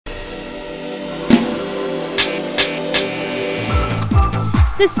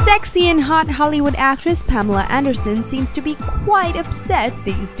The sexy and hot Hollywood actress Pamela Anderson seems to be quite upset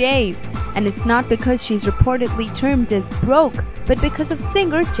these days. And it's not because she's reportedly termed as broke, but because of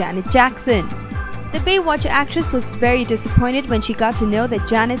singer Janet Jackson. The Baywatch actress was very disappointed when she got to know that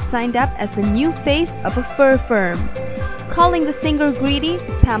Janet signed up as the new face of a fur firm. Calling the singer greedy,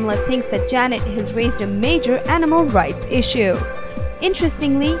 Pamela thinks that Janet has raised a major animal rights issue.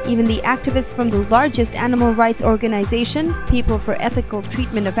 Interestingly, even the activists from the largest animal rights organization, People for Ethical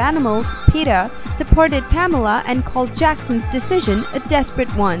Treatment of Animals, PETA, supported Pamela and called Jackson's decision a desperate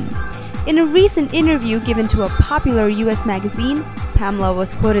one. In a recent interview given to a popular US magazine, Pamela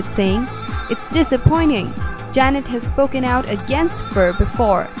was quoted saying, "It's disappointing. Janet has spoken out against fur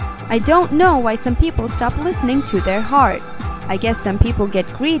before. I don't know why some people stop listening to their heart. I guess some people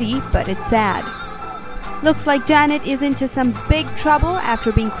get greedy, but it's sad." Looks like Janet is into some big trouble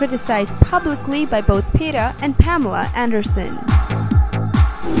after being criticized publicly by both PETA and Pamela Anderson.